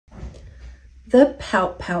The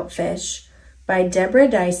Pout-Pout Fish by Deborah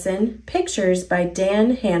Diesen, pictures by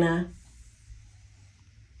Dan Hanna.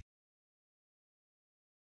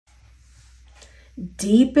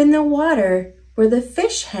 Deep in the water, where the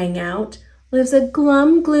fish hang out, lives a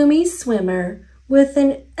glum, gloomy swimmer with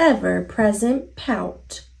an ever-present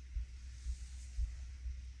pout.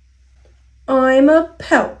 I'm a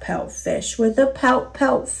pout-pout fish with a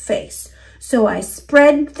pout-pout face, so I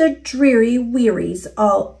spread the dreary wearies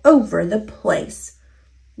all over the place.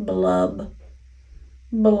 Blub,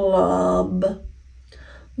 blub,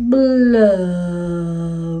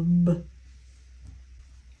 blub.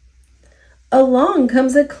 Along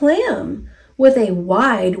comes a clam with a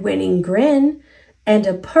wide winning grin and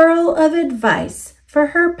a pearl of advice for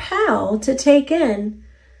her pal to take in.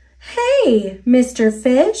 Hey, Mr.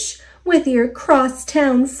 Fish, with your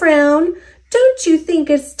crosstown frown, don't you think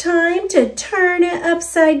it's time to turn it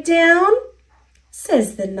upside down?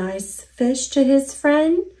 Says the nice fish to his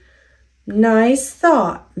friend. Nice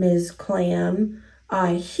thought, Ms. Clam.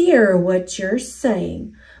 I hear what you're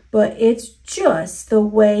saying, but it's just the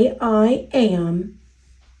way I am.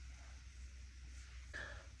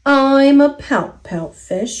 I'm a pout-pout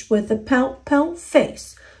fish with a pout-pout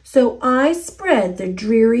face, so I spread the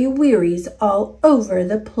dreary wearies all over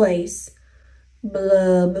the place.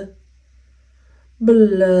 Blub,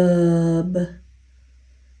 blub,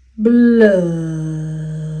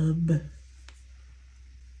 blub.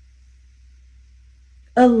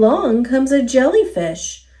 Along comes a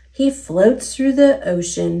jellyfish. He floats through the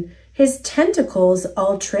ocean, his tentacles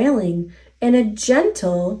all trailing in a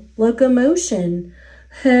gentle locomotion.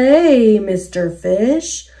 Hey, Mr.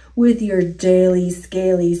 Fish, with your daily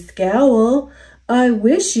scaly scowl, I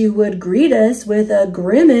wish you would greet us with a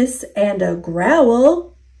grimace and a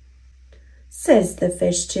growl. Says the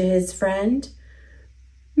fish to his friend.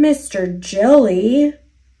 Mr. Jelly,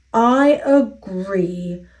 I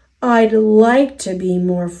agree. I'd like to be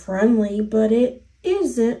more friendly, but it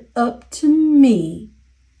isn't up to me.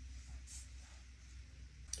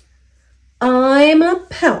 I'm a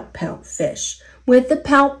pout-pout fish with a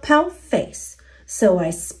pout-pout face, so I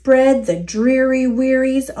spread the dreary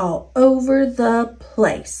wearies all over the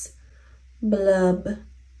place. Blub,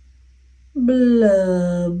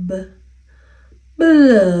 blub,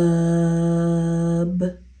 blub.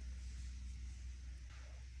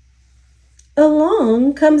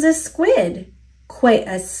 Along comes a squid, quite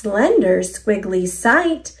a slender, squiggly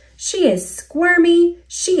sight. She is squirmy,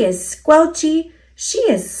 she is squelchy, she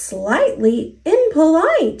is slightly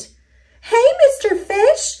impolite. Hey, Mr.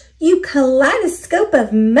 Fish, you kaleidoscope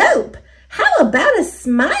of mope, how about a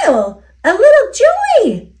smile, a little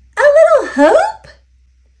joy, a little hope?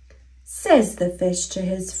 Says the fish to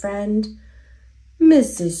his friend.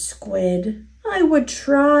 Mrs. Squid, I would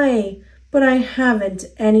try, but I haven't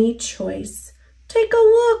any choice. Take a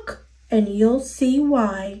look and you'll see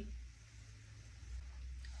why.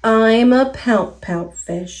 I'm a pout-pout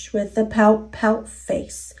fish with a pout-pout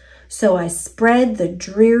face, so I spread the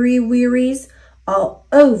dreary wearies all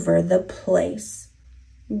over the place.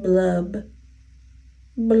 Blub,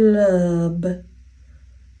 blub,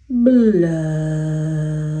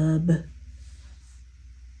 blub.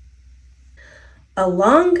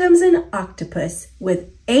 Along comes an octopus with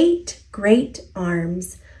 8 great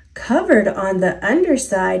arms, covered on the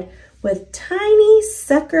underside with tiny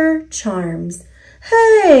sucker charms.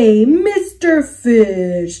 Hey, Mr.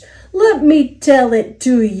 Fish, let me tell it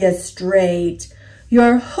to you straight.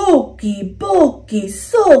 Your hokey, bulky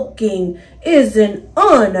sulking is an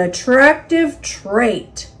unattractive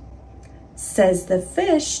trait. Says the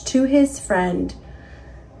fish to his friend.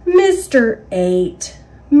 Mr. 8,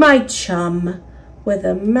 my chum, with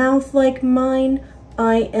a mouth like mine,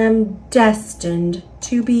 I am destined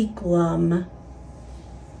to be glum.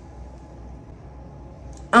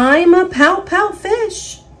 I'm a pout-pout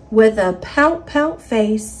fish with a pout-pout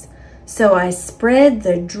face, so I spread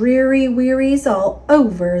the dreary wearies all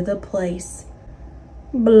over the place.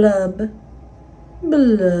 Blub,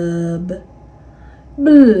 blub,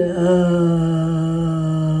 blub.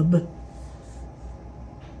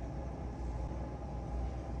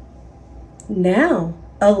 Now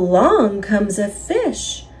along comes a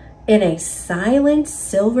fish in a silent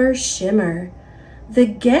silver shimmer. The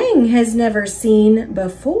gang has never seen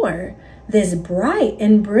before this bright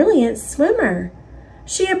and brilliant swimmer.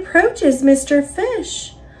 She approaches Mr.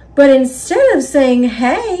 Fish, but instead of saying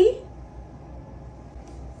hey,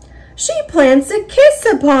 she plants a kiss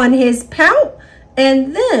upon his pout,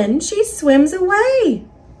 and then she swims away.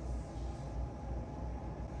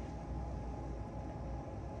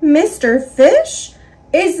 Mr. Fish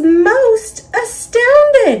is most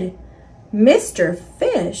astounded. Mr.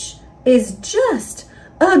 Fish is just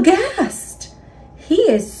aghast. He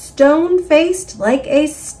is stone-faced like a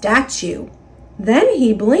statue. Then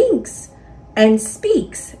he blinks and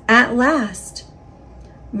speaks at last.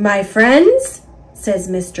 "My friends," says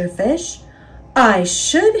Mr. Fish, "I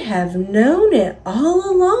should have known it all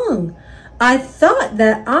along. I thought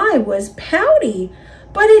that I was pouty,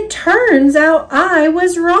 but it turns out I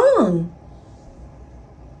was wrong.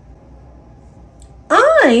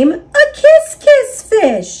 I'm a kiss-kiss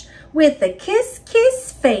fish with a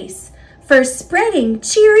kiss-kiss face for spreading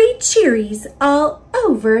cheery cheeries all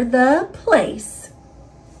over the place.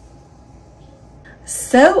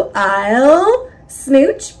 So I'll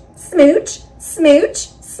smooch, smooch, smooch,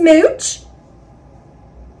 smooch,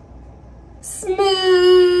 smooch.